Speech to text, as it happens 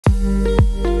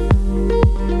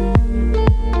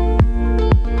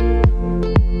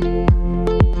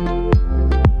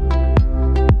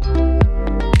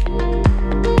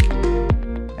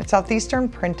Southeastern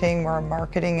Printing, we're a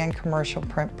marketing and commercial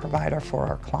print provider for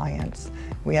our clients.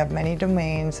 We have many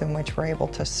domains in which we're able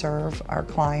to serve our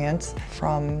clients,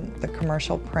 from the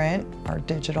commercial print, our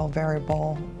digital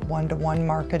variable one-to-one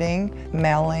marketing,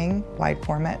 mailing, wide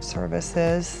format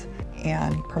services,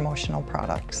 and promotional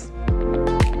products.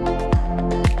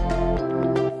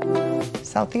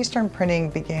 Southeastern Printing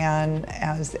began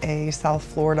as a South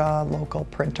Florida local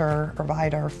printer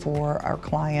provider for our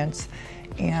clients,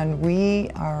 and we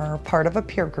are part of a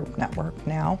peer group network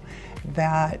now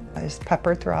that is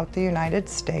peppered throughout the United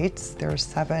States. There's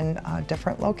 7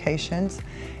 different locations,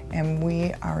 and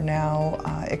we are now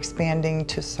expanding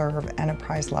to serve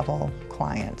enterprise level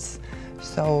clients.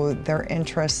 So their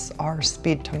interests are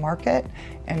speed to market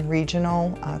and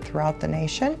regional throughout the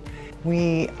nation.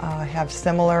 We have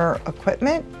similar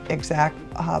equipment, exact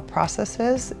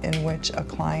processes in which a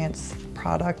client's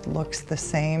product looks the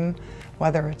same,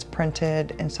 whether it's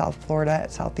printed in South Florida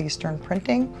at Southeastern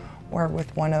Printing or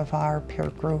with one of our peer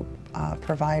group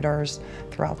providers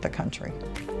throughout the country.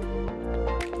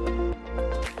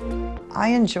 I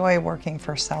enjoy working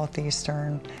for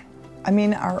Southeastern. I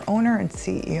mean, our owner and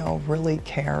CEO really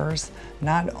cares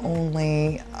not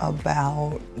only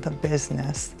about the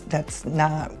business. That's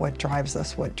not what drives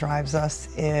us. What drives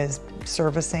us is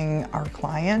servicing our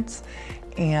clients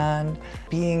and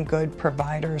being good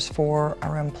providers for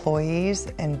our employees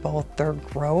in both their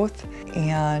growth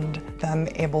and them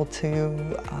able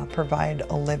to provide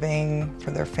a living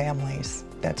for their families.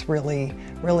 That's really,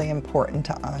 really important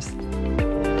to us.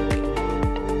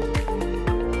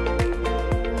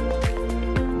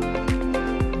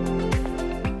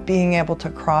 Being able to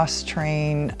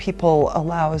cross-train people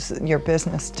allows your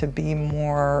business to be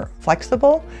more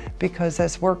flexible, because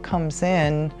as work comes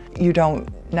in, you don't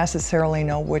necessarily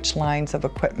know which lines of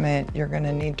equipment you're going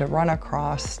to need to run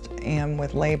across, and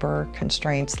with labor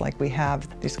constraints like we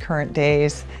have these current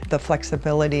days, the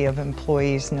flexibility of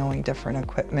employees knowing different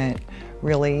equipment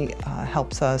really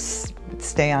helps us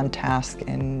stay on task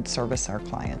and service our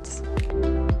clients.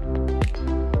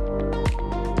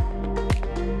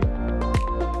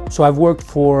 So I've worked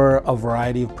for a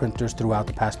variety of printers throughout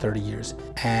the past 30 years,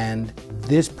 and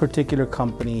this particular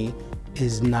company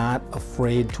is not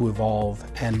afraid to evolve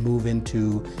and move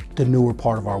into the newer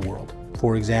part of our world.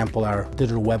 For example, our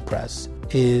digital web press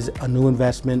is a new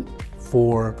investment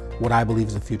for what I believe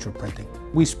is the future of printing.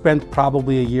 We spent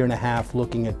probably a year and a half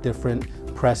looking at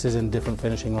different presses and different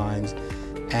finishing lines,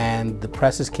 and the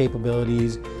press's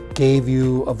capabilities gave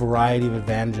you a variety of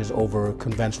advantages over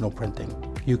conventional printing.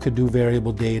 You could do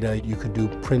variable data, you could do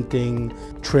printing,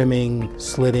 trimming,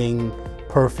 slitting,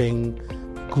 perfing,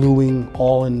 gluing,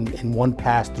 all in one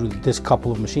pass through this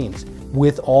couple of machines.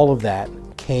 With all of that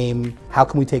came, how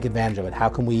can we take advantage of it? How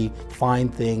can we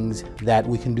find things that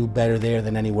we can do better there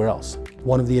than anywhere else?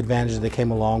 One of the advantages that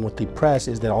came along with the press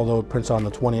is that although it prints on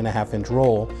the 20.5-inch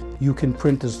roll, you can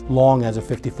print as long as a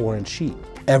 54-inch sheet.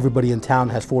 Everybody in town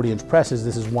has 40-inch presses.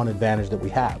 This is one advantage that we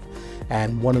have.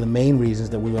 And one of the main reasons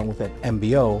that we went with that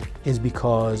MBO is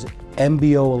because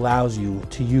MBO allows you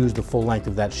to use the full length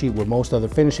of that sheet, where most other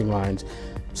finishing lines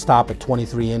stop at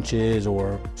 23 inches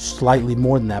or slightly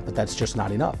more than that, but that's just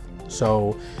not enough.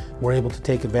 So we're able to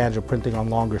take advantage of printing on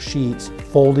longer sheets,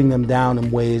 folding them down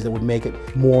in ways that would make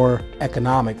it more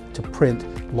economic to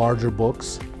print larger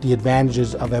books. The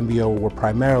advantages of MBO were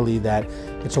primarily that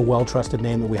it's a well-trusted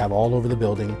name that we have all over the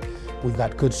building. We've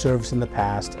got good service in the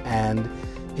past, and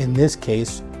in this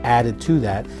case, added to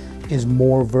that, is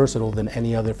more versatile than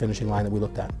any other finishing line that we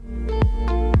looked at.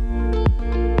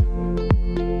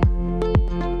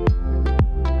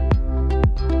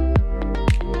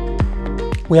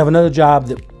 We have another job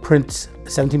that prints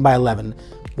 17 by 11,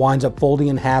 winds up folding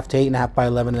in half to 8.5 by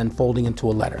 11, and then folding into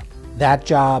a letter. That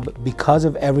job, because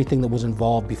of everything that was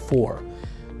involved before,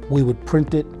 we would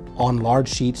print it on large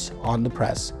sheets on the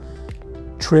press,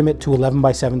 trim it to 11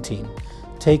 by 17,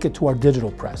 take it to our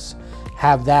digital press,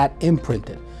 have that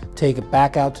imprinted, take it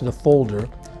back out to the folder,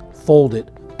 fold it,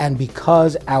 and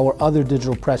because our other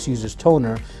digital press uses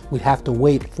toner, we'd have to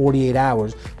wait 48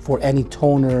 hours for any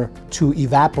toner to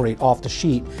evaporate off the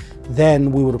sheet.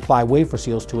 Then we would apply wafer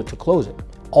seals to it to close it.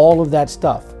 All of that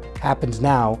stuff happens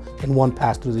now in one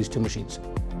pass through these two machines.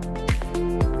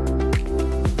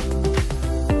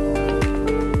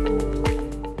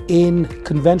 In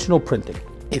conventional printing,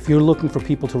 if you're looking for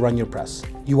people to run your press,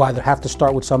 you either have to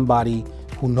start with somebody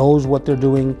who knows what they're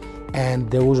doing, and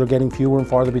those are getting fewer and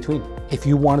farther between. If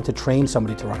you wanted to train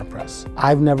somebody to run a press,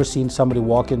 I've never seen somebody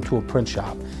walk into a print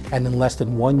shop and in less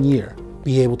than 1 year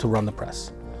be able to run the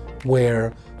press.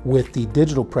 Where with the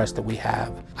digital press that we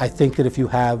have, I think that if you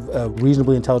have a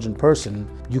reasonably intelligent person,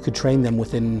 you could train them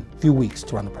within a few weeks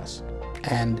to run the press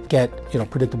and get,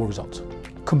 predictable results.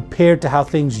 Compared to how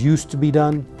things used to be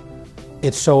done,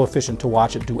 it's so efficient to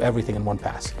watch it do everything in one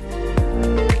pass.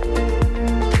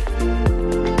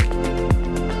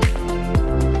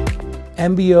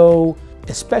 MBO,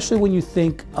 especially when you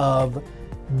think of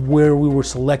where we were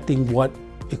selecting what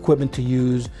equipment to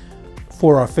use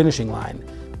for our finishing line.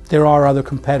 There are other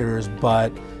competitors,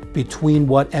 but between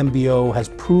what MBO has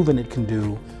proven it can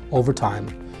do over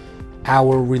time,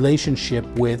 our relationship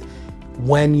with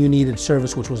when you needed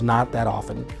service, which was not that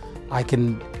often, I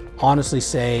can honestly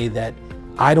say that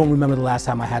I don't remember the last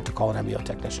time I had to call an MBO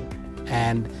technician.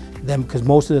 And then, because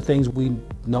most of the things we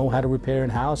know how to repair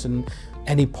in-house, and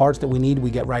any parts that we need,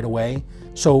 we get right away.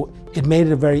 So it made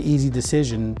it a very easy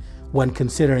decision when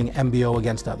considering MBO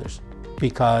against others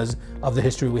because of the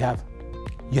history we have.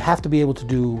 You have to be able to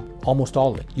do almost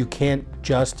all of it. You can't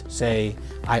just say,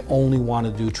 I only want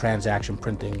to do transaction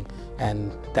printing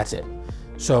and that's it.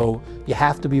 So you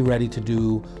have to be ready to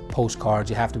do postcards,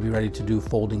 you have to be ready to do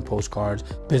folding postcards,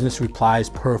 business replies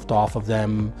perfed off of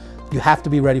them. You have to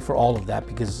be ready for all of that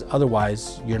because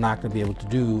otherwise you're not going to be able to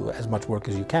do as much work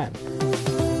as you can.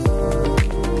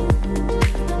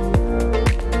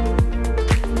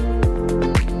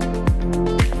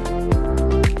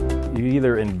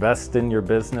 Either invest in your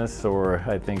business or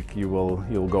I think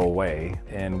you'll go away.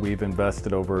 And we've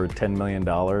invested over $10 million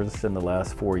in the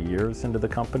last 4 years into the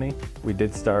company. We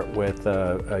did start with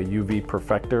a UV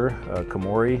perfector,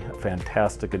 Komori, a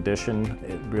fantastic addition.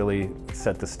 It really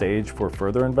set the stage for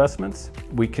further investments.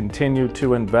 We continue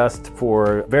to invest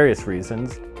for various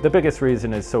reasons. The biggest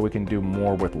reason is so we can do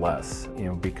more with less,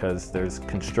 because there's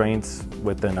constraints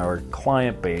within our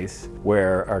client base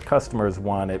where our customers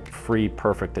want it free,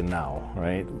 perfect, and now,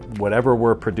 right? Whatever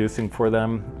we're producing for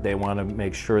them, they want to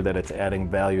make sure that it's adding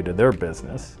value to their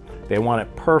business. They want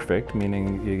it perfect,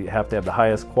 meaning you have to have the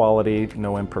highest quality,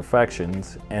 no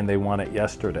imperfections, and they want it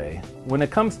yesterday. When it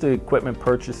comes to equipment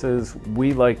purchases,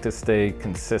 we like to stay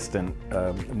consistent.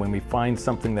 When we find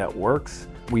something that works,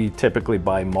 we typically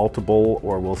buy multiple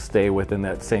or we'll stay within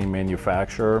that same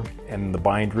manufacturer. In the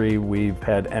bindery, we've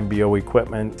had MBO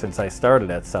equipment since I started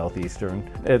at Southeastern.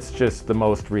 It's just the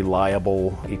most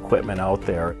reliable equipment out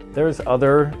there. There's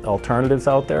other alternatives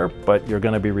out there, but you're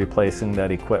going to be replacing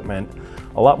that equipment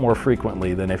a lot more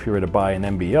frequently than if you were to buy an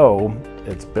MBO.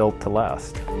 It's built to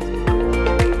last.